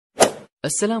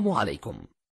السلام عليكم.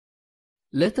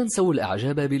 لا تنسوا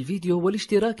الإعجاب بالفيديو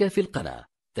والاشتراك في القناة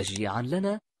تشجيعا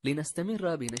لنا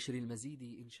لنستمر بنشر المزيد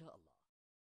إن شاء الله.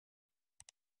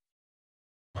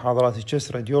 محاضرات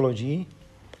Chest Radiology,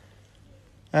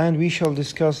 and we shall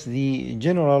discuss the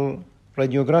general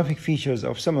radiographic features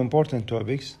of some important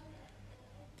topics.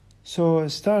 So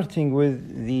starting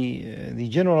with the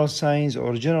general signs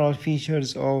or general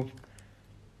features of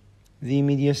the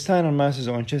mediastinal masses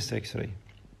on chest x-ray.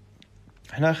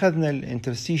 احنا أخذنا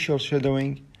الانترستيشال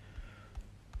shadowing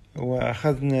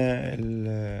وأخذنا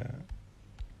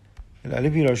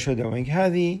الالveolar shadowing.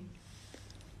 هذه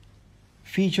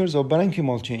features of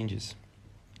parenchymal changes.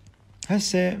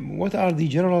 هسه, what are the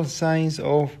general signs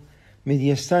of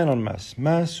mediastinal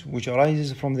mass which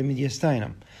arises from the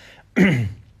mediastinum?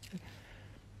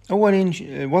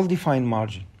 أولا, well-defined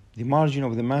margin. The margin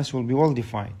of the mass will be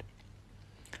well-defined.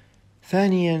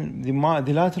 ثانيا,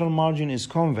 the lateral margin is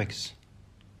convex.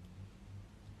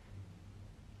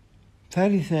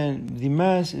 ثالثا, the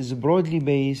mass is broadly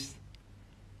based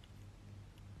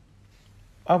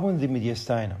upon the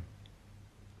mediastinum,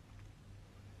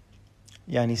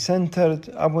 يعني centered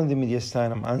upon the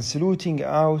mediastinum and saluting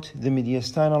out the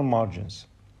mediastinal margins.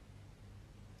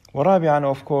 ورابعا,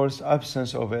 of course,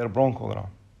 absence of air bronchogram.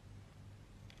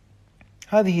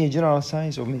 هذه هي general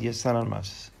signs of mediastinal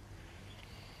masses.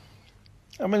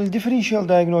 أما الديفرنشال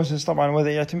diagnosis طبعا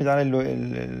وهذا يعتمد على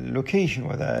اللوكيشن,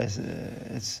 whether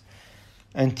it's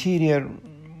anterior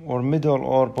or middle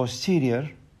or posterior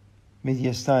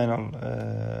mediastinal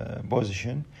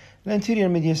position. الانتيريور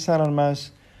mediastinal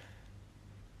mass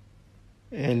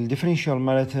الديفرنشال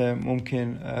مالتها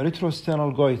ممكن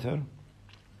retrosternal goiter,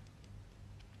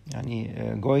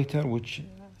 يعني goiter which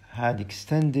had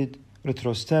extended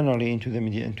retrosternally into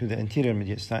the anterior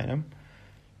mediastinum.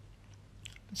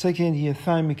 Second, here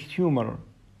thymic tumor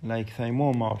like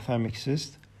thymoma or thymic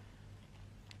cyst.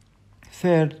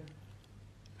 Third,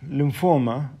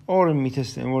 lymphoma or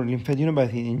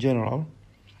lymphadenopathy in general,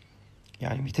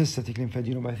 يعني metastatic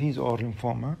lymphadenopathies or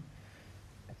lymphoma.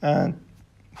 And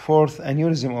fourth,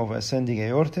 aneurysm of ascending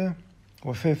aorta.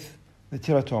 Or fifth, the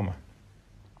teratoma.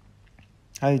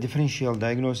 هذه differential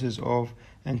diagnosis of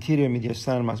anterior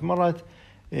mediastinal mass. مرات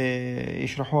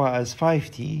يشرحوها as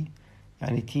 5T,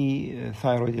 يعني T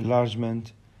thyroid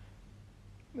enlargement,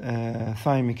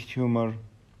 thymic tumor,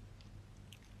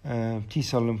 T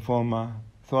cell lymphoma,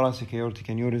 thoracic aortic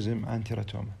aneurysm, and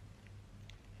teratoma.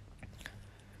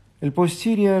 The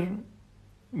posterior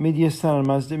mediastinal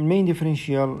mass, the main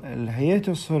differential,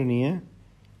 hiatus hernia,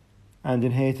 and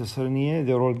in hiatus hernia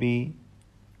there will be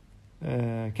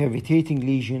cavitating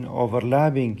lesion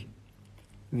overlapping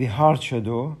the heart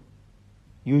shadow,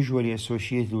 usually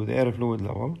associated with air fluid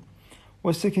level.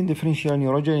 Or second, differential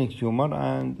neurogenic tumor,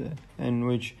 and in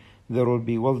which there will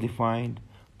be well-defined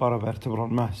paravertebral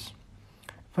mass.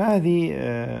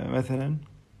 فهذه مثلا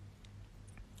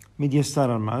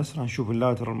mediastinal mass. هنشوف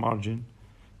lateral margin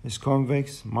is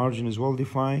convex, margin is well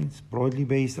defined, broadly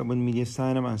based upon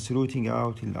mediastinum and saluting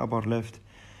out the upper left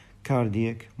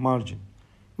cardiac margin.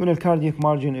 When a cardiac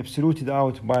margin if saluted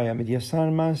out by a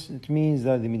mediastinal mass, it means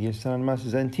that the mediastinal mass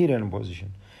is anterior in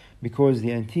position, because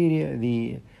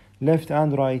the left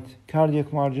and right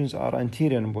cardiac margins are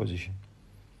anterior in position.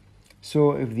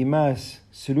 So if the mass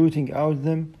saluting out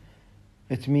them,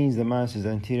 it means the mass is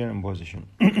anterior in position.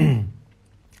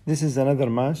 This is another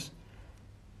mass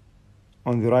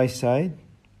on the right side,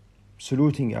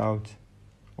 saluting out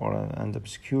and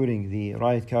obscuring the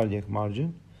right cardiac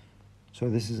margin. So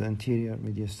this is anterior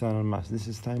mediastinal mass. This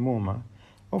is thymoma.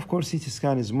 Of course, CT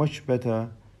scan is much better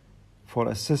for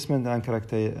assessment and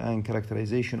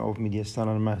characterization of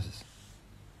mediastinal masses.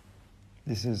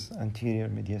 This is anterior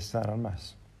mediastinal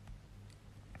mass.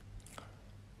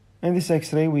 In this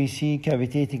X-ray, we see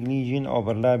cavitating lesion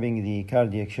overlapping the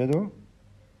cardiac shadow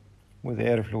with the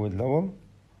air fluid level.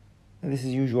 And this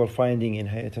is usual finding in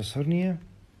hiatus hernia.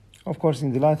 Of course,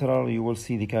 in the lateral, you will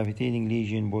see the cavitating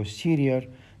lesion posterior.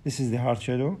 This is the heart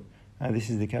shadow, and this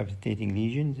is the cavitating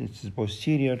lesion. This is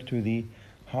posterior to the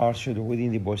heart shadow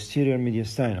within the posterior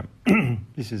mediastinum.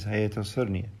 This is hiatus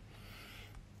hernia.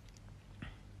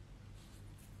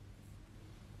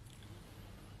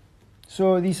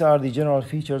 So these are the general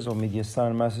features of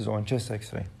mediastinal masses on chest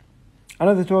X-ray.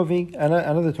 Another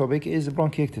topic is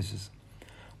bronchiectasis.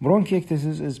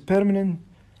 Bronchiectasis is permanent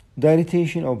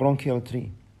dilatation of bronchial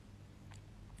tree.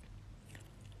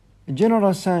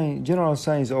 General signs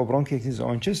of bronchiectasis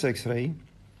on chest X-ray,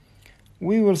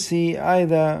 we will see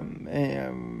either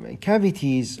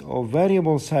cavities of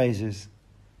variable sizes,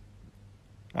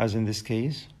 as in this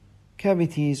case,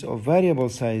 cavities of variable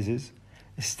sizes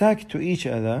stacked to each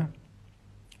other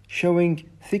showing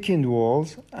thickened walls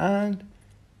and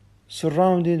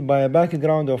surrounded by a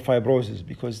background of fibrosis,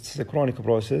 because it's a chronic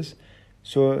process,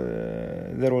 so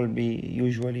there will be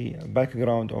usually a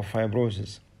background of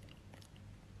fibrosis.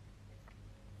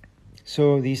 So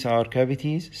these are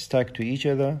cavities stacked to each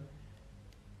other,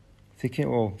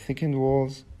 thickened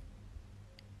walls,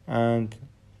 and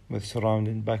with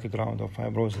surrounding background of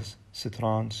fibrosis,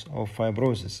 strands of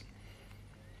fibrosis.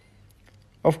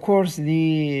 Of course,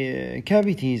 the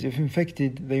cavities, if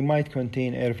infected, they might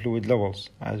contain air fluid levels,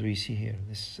 as we see here,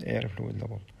 this air fluid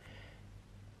level.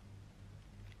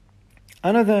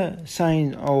 Another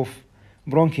sign of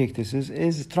bronchiectasis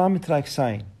is tram-track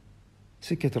sign.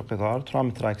 سكة القطار,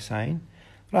 tram-track sign.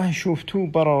 راح نشوف two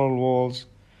parallel walls,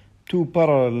 two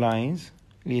parallel lines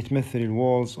اللي يتمثل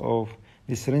الwalls of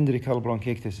the cylindrical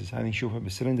bronchiectasis. هذه نشوفها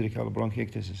بالcylindrical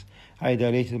bronchiectasis. هاي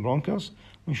dilated bronchus,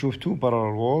 ونشوف two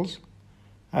parallel walls.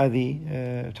 هذه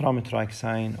tram-track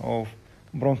sign of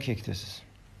bronchiectasis.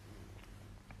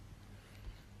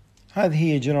 هذه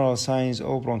هي general signs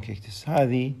of bronchiectasis.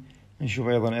 هذه نشوف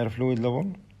أيضا air fluid level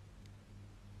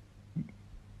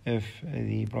if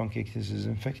the bronchiectasis is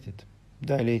infected.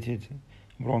 Dilated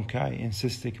bronchi in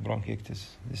cystic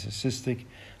bronchiectasis. This is cystic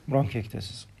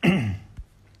bronchiectasis.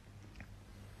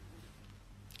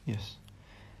 Yes.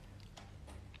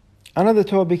 Another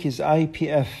topic is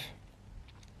IPF.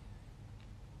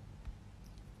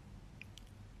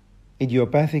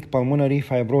 Idiopathic pulmonary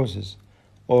fibrosis,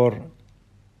 or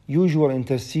usual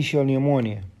interstitial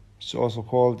pneumonia. It's also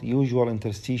called usual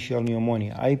interstitial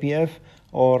pneumonia, IPF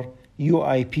or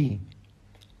UIP,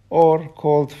 or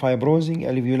called fibrosing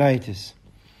alveolitis.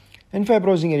 In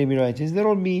fibrosing alveolitis, there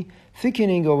will be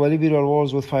thickening of alveolar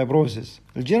walls with fibrosis.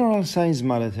 The general signs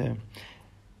مالتها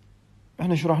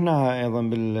احنا شرحناها ايضا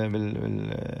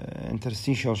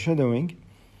بالinterstitial shadowing,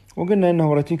 وقلنا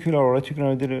انه reticular or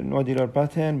reticulonodular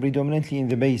pattern predominantly in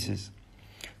the bases.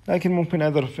 لكن ممكن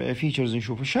other features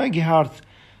نشوفها. shaggy heart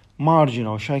margin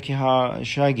او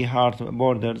shaggy heart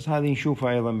borders, هذه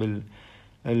نشوفها ايضا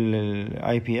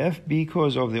IPF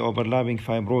because of the overlapping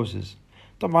fibrosis.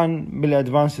 طبعا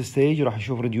بالادفانس ستيج راح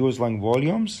نشوف reduced lung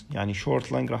volumes, يعني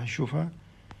short lung راح نشوفها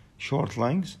short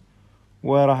lungs,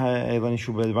 وراح ايضا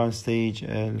نشوف بالادفانس ستيج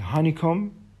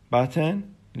الهانيكوم باترن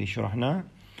اللي شرحناه.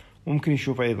 ممكن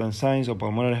نشوف ايضا signs of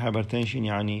pulmonary hypertension,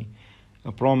 يعني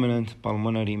prominent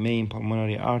main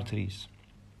pulmonary arteries.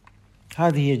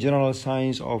 هذه هي general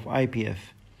signs of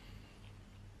IPF.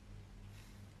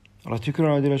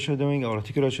 Reticulonodular shadowing or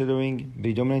reticular shadowing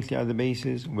predominantly at the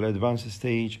bases, will advance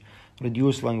stage,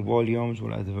 reduced lung volumes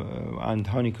and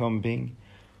honeycombing,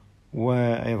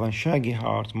 وأيضا shaggy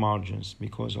heart margins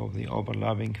because of the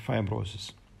overlapping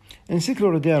fibrosis. In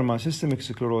scleroderma, systemic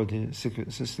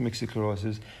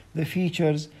sclerosis, the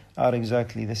features are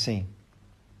exactly the same.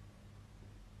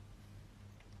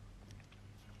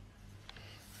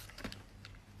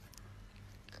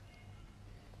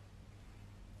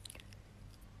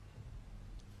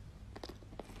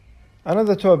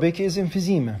 Another topic is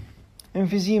emphysema.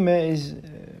 Emphysema is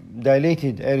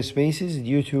dilated air spaces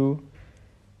due to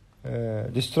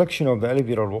destruction of the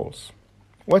alveolar walls.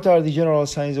 What are the general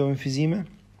signs of emphysema?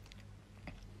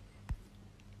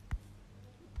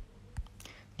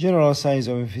 General signs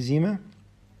of emphysema.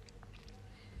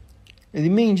 The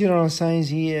main general signs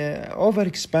here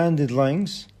overexpanded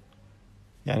lungs.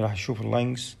 يعني راح نشوف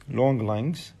lungs, long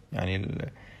lungs,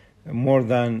 يعني more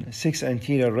than 6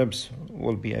 anterior ribs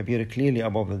will appear clearly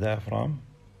above the diaphragm.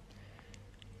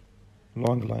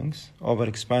 Long lungs,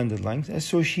 overexpanded lungs,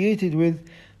 associated with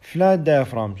flat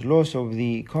diaphragms, loss of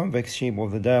the convex shape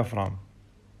of the diaphragm.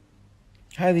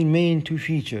 هذه main two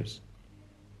features.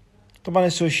 طبعا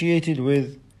associated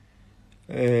with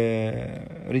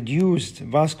reduced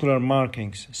vascular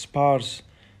markings, sparse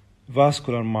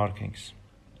vascular markings.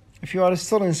 If you are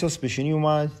still in suspicion, you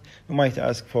might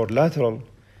ask for lateral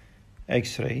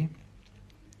X-ray,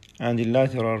 and in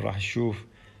lateral راح نشوف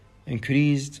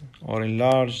increased or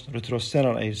enlarged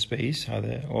retrosternal airspace.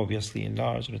 هذا obviously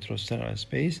enlarged retrosternal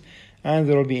airspace, and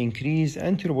there will be increased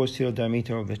anteroposterior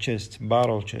diameter of the chest,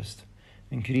 barrel chest,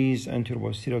 increased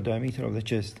anteroposterior diameter of the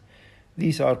chest.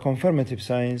 These are confirmative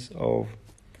signs of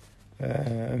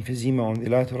emphysema on the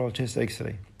lateral chest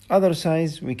X-ray. Other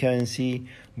signs we can see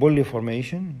bullae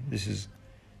formation. This is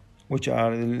which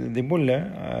are the bullae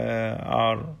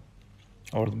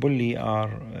are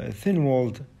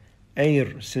thin-walled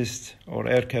air cysts or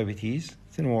air cavities,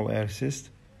 thin-walled air cyst.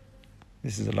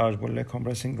 This is a large bullae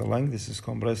compressing the lung. This is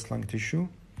compressed lung tissue.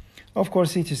 Of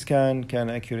course, CT scan can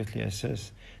accurately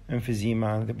assess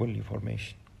emphysema and the bullae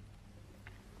formation.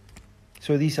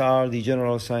 So these are the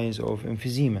general signs of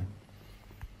emphysema.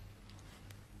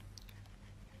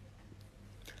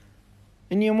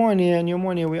 Pneumonia,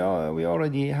 we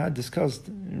already had discussed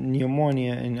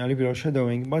pneumonia in alveolar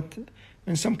shadowing, but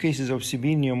in some cases of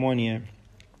severe pneumonia,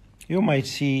 you might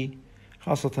see,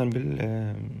 خاصة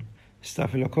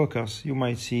بالstaphylococcus, you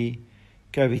might see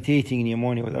cavitating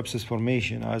pneumonia with abscess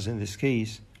formation, as in this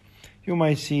case. You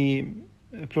might see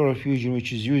pleural effusion,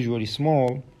 which is usually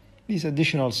small. These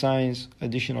additional signs,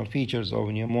 additional features of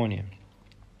pneumonia.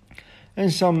 In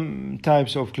some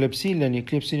types of Klebsiella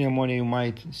pneumonia, you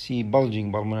might see bulging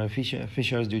pulmonary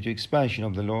fissures due to expansion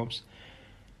of the lobes.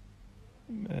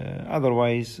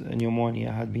 Otherwise,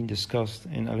 pneumonia had been discussed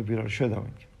in alveolar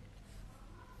shadowing.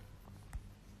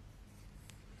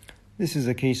 This is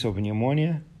a case of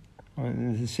pneumonia.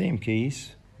 In the same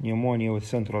case, pneumonia with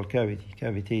central cavity,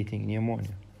 cavitating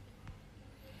pneumonia.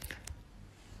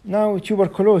 Now,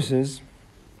 tuberculosis.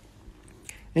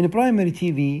 In primary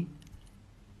TB,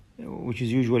 which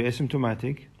is usually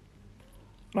asymptomatic,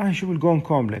 راح نشوف الجون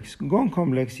كومبلكس. الجون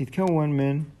كومبلكس يتكون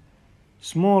من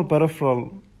small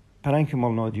peripheral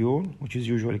parenchymal nodule, which is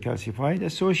usually calcified,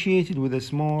 associated with a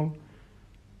small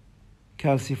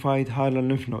calcified hilar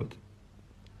lymph node.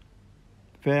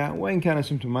 فوين كان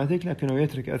asymptomatic لكنه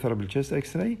يترك أثر بالchest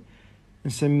X-ray،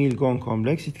 نسميه الجون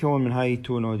كومبلكس. يتكون من هاي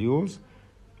two nodules,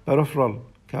 peripheral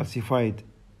calcified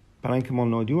parenchymal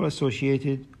nodule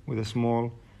associated with a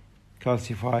small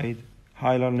calcified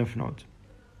hilar lymph node.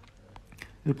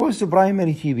 البوست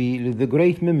برايمري تي بي the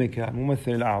great mimicker،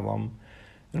 الممثل الأعظم،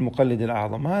 المقلد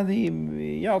الأعظم، هذه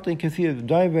يعطي كثير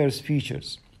diverse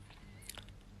features،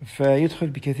 فيدخل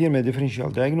بكثير من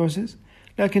differential diagnosis،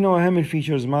 لكنه أهم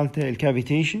الفيتشرز مالته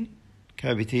الكافيتيشن.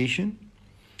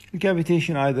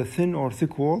 الكافيتيشن either thin or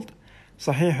thick walled.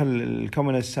 صحيح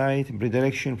commonest site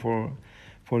predilection for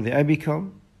the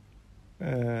apical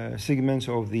segments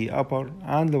of the upper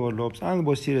and lower lobes and the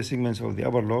posterior segments of the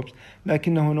upper lobes،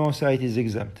 لكنه no site is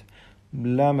exempt.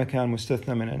 لا مكان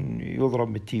مستثنى من أن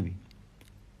يضرب بالتي بي.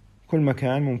 كل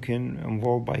مكان ممكن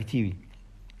involved by TB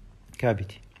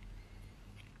cavity.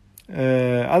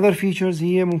 Other features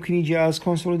هي ممكن يجي as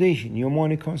consolidation,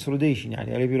 pneumonic consolidation،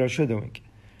 يعني alveolar shadowing.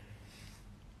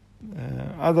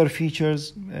 Other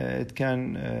features it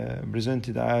can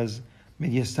presented as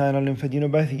mediastinal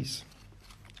lymphadenopathies.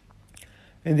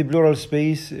 In the pleural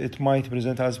space, it might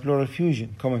present as pleural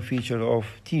effusion, common feature of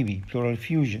TB, pleural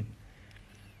effusion.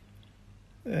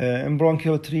 In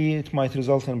bronchial tree, it might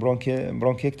result in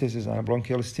bronchiectasis and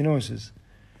bronchial stenosis.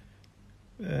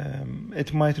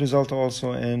 It might result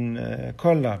also in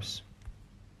collapse.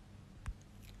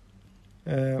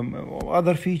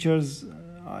 Other features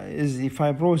is the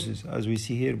fibrosis, as we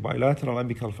see here, bilateral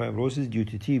apical fibrosis due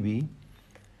to TB,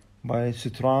 by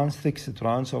thick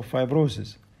strands of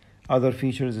fibrosis. Other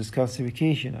features is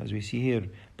calcification, as we see here,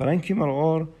 parenchymal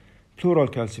or pleural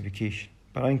calcification,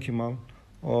 parenchymal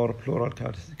or pleural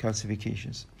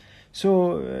calcifications.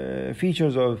 So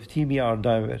features of TB are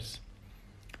diverse.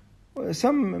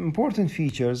 Some important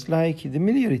features like the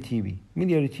miliary TB.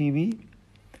 Miliary TB,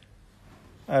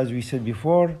 as we said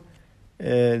before,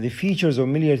 the features of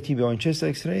miliary TB on chest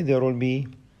X-ray, there will be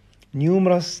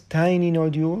numerous tiny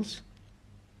nodules,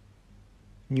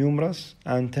 numerous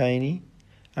and tiny,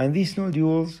 and these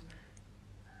nodules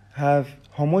have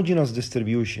homogeneous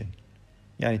distribution،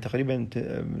 يعني تقريبا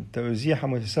توزيعها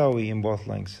متساوي in both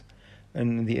lungs,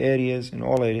 in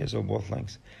all areas of both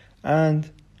lungs, and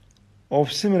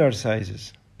of similar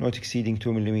sizes, not exceeding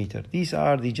 2 millimeters. These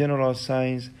are the general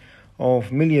signs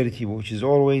of miliary TB, which is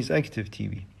always active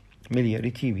TB,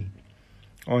 miliary TB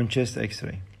on chest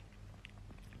X-ray.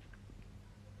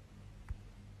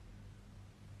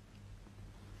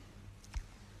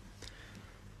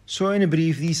 So in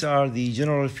brief, these are the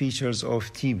general features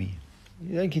of TB.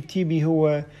 like الTB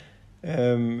هو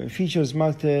features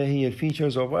مالته هي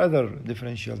features of other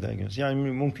differential diagnosis. يعني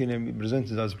ممكن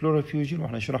presented as pleural effusion،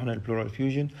 واحنا شرحنا pleural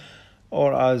effusion،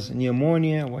 or as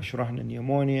pneumonia وشرحنا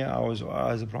pneumonia، أو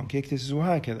as bronchiectasis،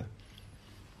 وهكذا.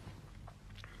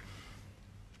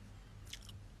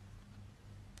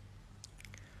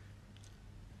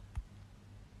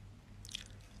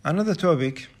 Another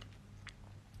topic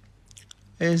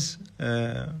is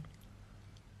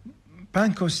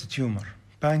Pancoast tumor.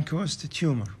 Pancoast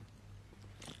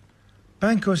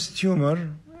tumor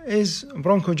is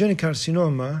bronchogenic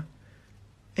carcinoma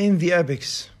in the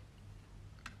apex.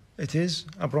 It is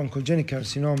a bronchogenic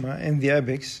carcinoma in the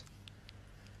apex,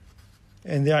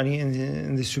 and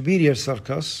in the superior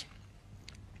sulcus,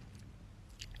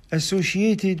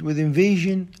 associated with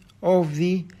invasion of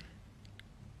the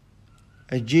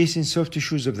adjacent soft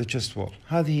tissues of the chest wall.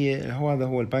 هذا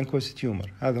هو البانكوست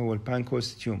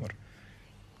تيومر.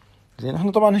 زين،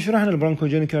 احنا طبعا شرحنا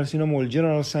البرونكوجينيك كارسينوما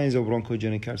والجنرال ساينز اوف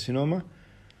برونكوجينيك كارسينوما.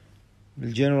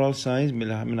 الجنرال ساينز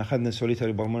من أخذنا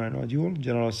solitary pulmonary nodule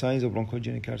general signs of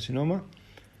bronchogenic carcinoma،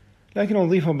 لكن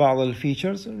نضيف بعض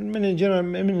الفيتشرز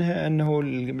منها أنه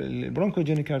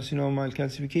البرونكوجينيك كارسينوما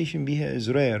الكالسيفيكيشن بها is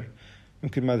rare،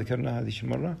 يمكن ما ذكرنا هذه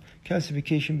المرة.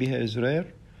 calcification بها is rare،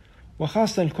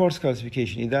 وخاصة الكورس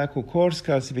calcification. إذا أكو coarse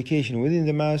calcification within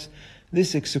the mass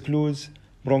this excludes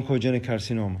bronchogenic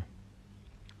carcinoma.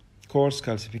 Coarse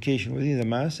calcification within the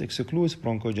mass excludes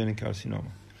bronchogenic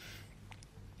carcinoma.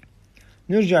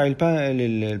 نرجع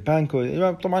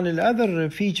للبانكو. طبعا الأذر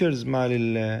فيتشرز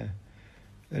مال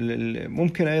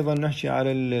ممكن أيضا نحكي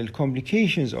على ال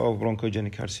complications of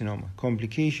bronchogenic carcinoma.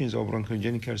 complications of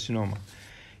bronchogenic carcinoma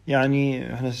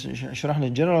يعني احنا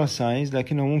شرحنا general signs،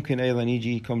 لكنه ممكن أيضا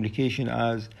يجي complication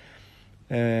as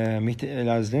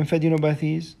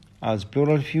lymphadenopathies, as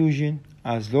pleural effusion,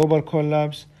 as lobar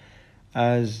collapse,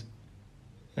 as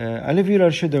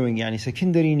alveolar shadowing يعني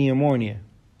secondary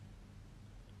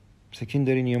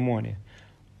pneumonia,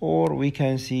 or we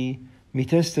can see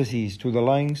metastases to the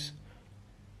lungs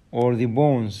or the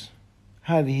bones.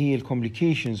 هذه هي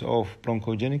complications of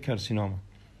bronchogenic carcinoma.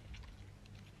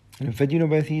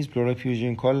 lymphadenopathies, pleural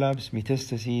effusion, collapse,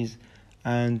 metastases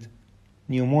and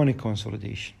pneumonic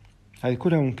consolidation. هذه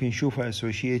كلها ممكن نشوفها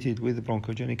associated with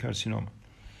bronchogenic carcinoma.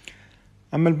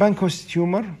 أما البانكوس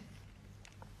تيومر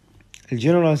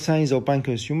الجنرال ساينز أو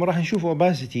بانكوس تيومر راح نشوف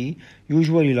opacity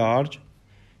usually large.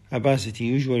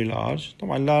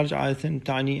 طبعا large عادة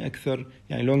تعني أكثر،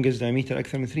 يعني longest diameter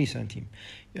أكثر من 3 سنتيم.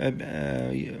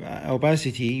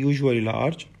 opacity usually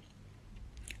large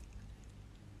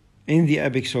in the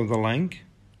apex of the lung,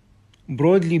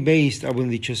 broadly based upon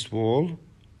the chest wall,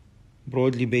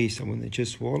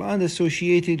 and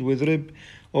associated with rib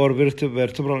or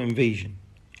vertebral invasion.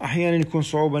 أحيانا يكون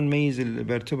صعوبة نميز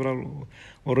الvertebral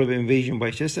or rib invasion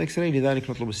by chest X-ray، لذلك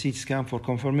نطلب الCT scan for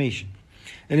confirmation.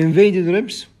 Invaded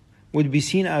ribs would be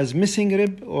seen as missing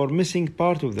rib or missing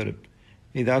part of the rib.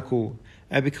 إذا أكو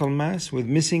apical mass with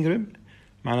missing rib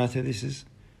معناته this is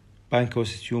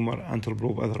Banco's tumor until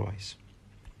proved otherwise.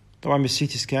 طبعا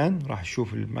بالCT scan راح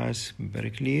نشوف الماس very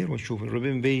clear، ونشوف الرib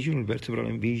invasion والvertebral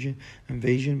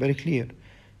invasion very clear.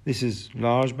 This is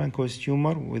large Banco's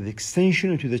tumor with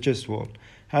extension into the chest wall.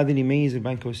 هذا اللي يميز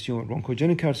Banco's tumor.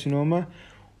 Bronchogenic carcinoma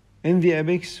in the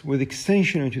apex with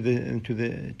extension into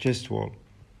the chest wall.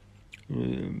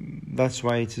 That's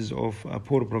why it is of a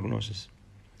poor prognosis.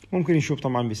 ممكن نشوف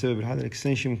طبعا بسبب هذا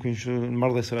الاكستنشن ممكن نشوف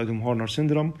المرضى يصير عندهم هورنر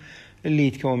سيندروم اللي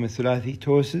يتكون من ثلاثي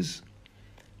توسيس،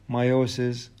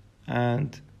 مايوسيس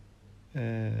and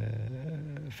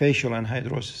facial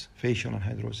anhydrosis.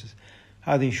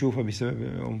 هذه نشوفها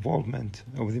بسبب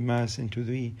involvement of the mass into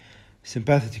the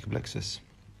sympathetic plexus.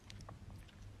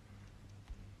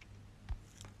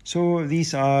 So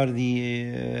these are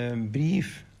the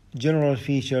brief general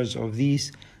features of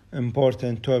these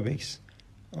important topics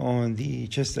on the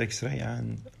chest X-ray and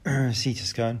CT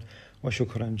scan.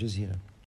 وشكرا جزيلا.